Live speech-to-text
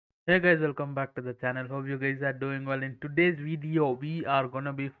Hey guys, welcome back to the channel. Hope you guys are doing well. In today's video, we are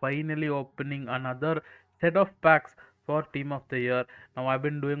gonna be finally opening another set of packs for Team of the Year. Now, I've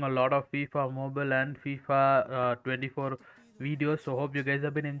been doing a lot of FIFA Mobile and FIFA 24 videos, so hope you guys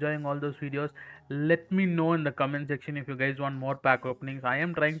have been enjoying all those videos. Let me know in the comment section if you guys want more pack openings. I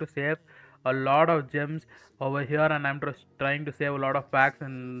am trying to save a lot of gems over here, and I'm trying to save a lot of packs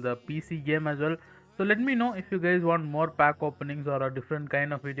in the PC game as well. So let me know if you guys want more pack openings or a different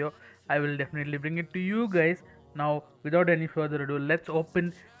kind of video. I will definitely bring it to you guys. Now without any further ado, let's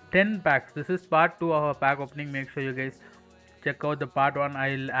open 10 packs. This is part 2 of our pack opening. Make sure you guys check out the part 1.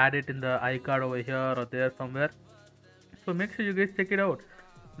 I'll add it in the iCard over here or there somewhere. So make sure you guys check it out.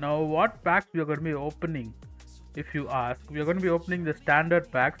 Now what packs we are going to be opening? If you ask, we are going to be opening the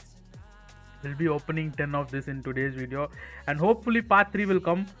standard packs. We'll be opening 10 of this in today's video, and hopefully part 3 will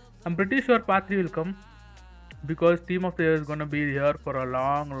come. I'm pretty sure part 3 will come because Team of the Year is gonna be here for a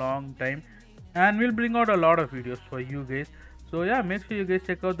long time, and we'll bring out a lot of videos for you guys. So yeah, make sure you guys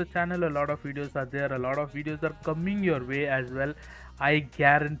check out the channel. A lot of videos are there, a lot of videos are coming your way as well. I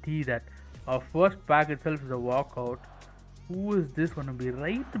guarantee that. Our first pack itself is a walkout. Who is this gonna be?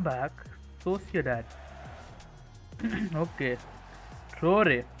 Right back, Sociedad. Okay,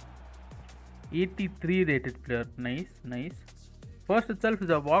 Traore, 83 rated player. Nice. First itself is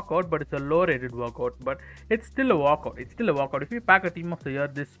a walkout, but it's a low rated walkout, but it's still a walkout. If we pack a Team of the Year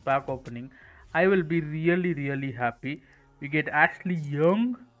this pack opening, I will be really happy. We get Ashley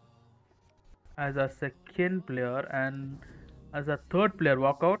Young as a second player, and as a third player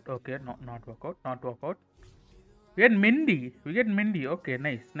walkout. Okay, not walkout. We get Mindy. Okay,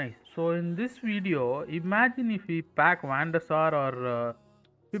 nice. So in this video, imagine if we pack Van der Sar or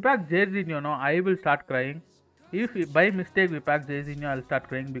we pack Jorginho, no, I will start crying. If by mistake we pack Jorginho, I'll start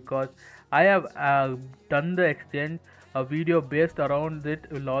crying because I have done the exchange. A video based around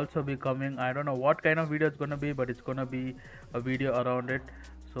it will also be coming. I don't know what kind of video it's gonna be, but it's gonna be a video around it.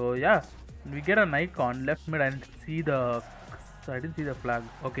 So yeah, we get an icon left mid. I didn't see the flag.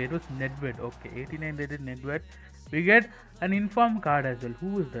 Okay, it was Nedved. Okay, 89 rated Nedved. We get an inform card as well.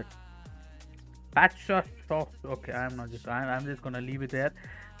 Who is that? Patch shot. Okay, I'm just gonna leave it there.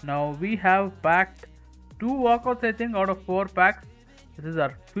 Now we have packed 2 walkouts, I think, out of 4 packs. This is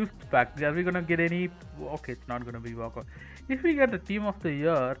our 5th pack. Are we gonna get any? Okay, it's not gonna be walkout. If we get a Team of the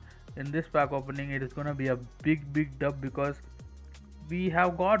Year in this pack opening, it is gonna be a big dub because we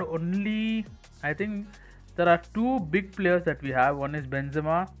have got only, I think there are 2 big players that we have. One is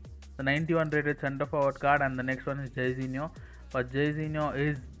Benzema, the 91 rated center forward card, and the next one is Jorginho. But Jorginho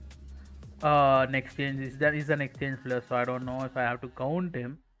is an exchange. Is an exchange player, so I don't know if I have to count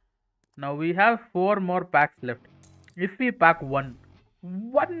him. Now we have 4 more packs left. If we pack one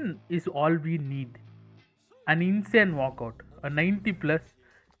is all we need. An insane walkout, a 90 plus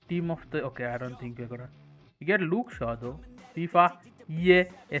Team of the. Okay, I don't think we're gonna. We get Luke Shaw though. FIFA,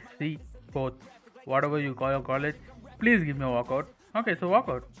 eafc, both, whatever you call it. Please give me a walkout. Okay, so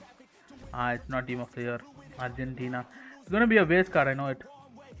walkout. It's not Team of the Year. Argentina. It's gonna be a waste card. I know it.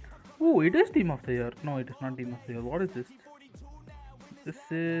 Ooh, it is Team of the Year. No, it is not Team of the Year. What is this? This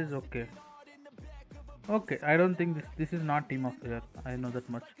is okay. Okay, I don't think this is not Team of the Year. I know that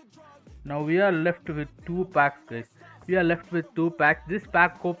much. Now we are left with 2 packs, guys. We are left with 2 packs. This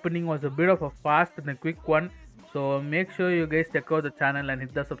pack opening was a bit of a fast and a quick one. So make sure you guys check out the channel and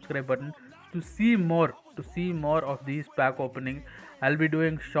hit the subscribe button to see more of these pack openings. I'll be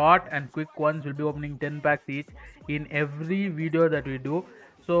doing short and quick ones. We'll be opening 10 packs each in every video that we do.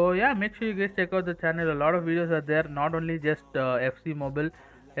 So yeah, make sure you guys check out the channel. A lot of videos are there, not only just FC Mobile.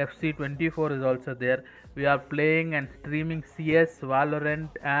 FC 24 is also there. We are playing and streaming CS, Valorant,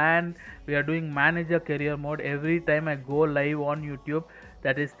 and we are doing manager career mode every time I go live on YouTube.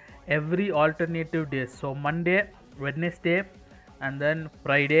 That is every alternative days. So Monday, Wednesday, and then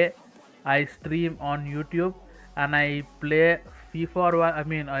Friday I stream on YouTube and I play FIFA or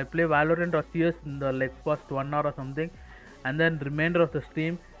I play Valorant or CS in the first 1 hour or something, and then remainder of the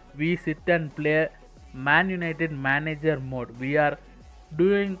stream we sit and play Man United manager mode. We are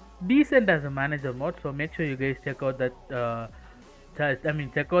doing decent as a manager mode, so make sure you guys check out that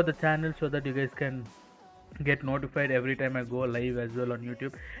check out the channel so that you guys can get notified every time I go live as well on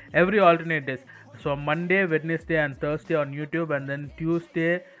YouTube every alternate days. So Monday, Wednesday and Thursday on YouTube, and then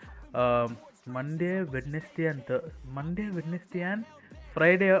Tuesday, Monday, Wednesday and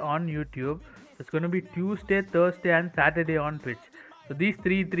Friday on YouTube. It's going to be Tuesday, Thursday and Saturday on Twitch. So these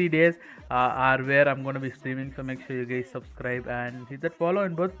three days are where I'm going to be streaming. So make sure you guys subscribe and hit that follow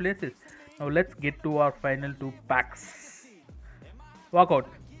in both places. Now let's get to our final 2 packs. Walkout.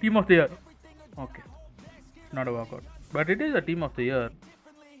 Team of the Year. Okay. Not a walkout. But it is a Team of the Year.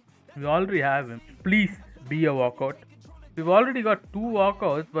 We already have him. Please be a walkout. We've already got 2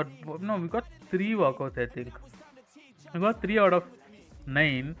 walkouts, but no, we got 3 walkouts, I think. We got 3 out of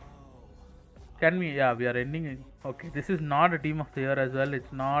 9. Can we? Yeah, we are ending it. Okay, this is not a team of the year as well.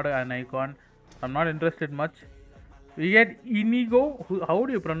 It's not an icon. I'm not interested much. We get Inigo. How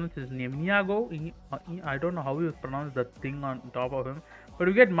do you pronounce his name? Inigo. I don't know how you pronounce the thing on top of him. But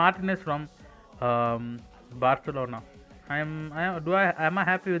we get Martinez from Barcelona. Am I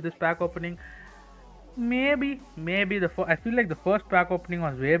happy with this pack opening? Maybe I feel like the first pack opening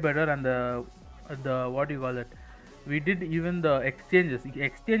was way better, and the what do you call it? We did even the exchanges. The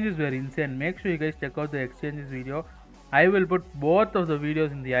exchanges were insane. Make sure you guys check out the exchanges video. I will put both of the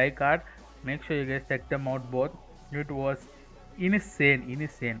videos in the iCard. Make sure you guys check them out both. It was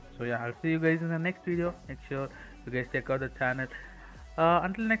insane. So yeah, I'll see you guys in the next video. Make sure you guys check out the channel.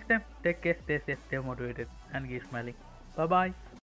 Until next time, take care, stay safe, stay motivated, and keep smiling. Bye bye.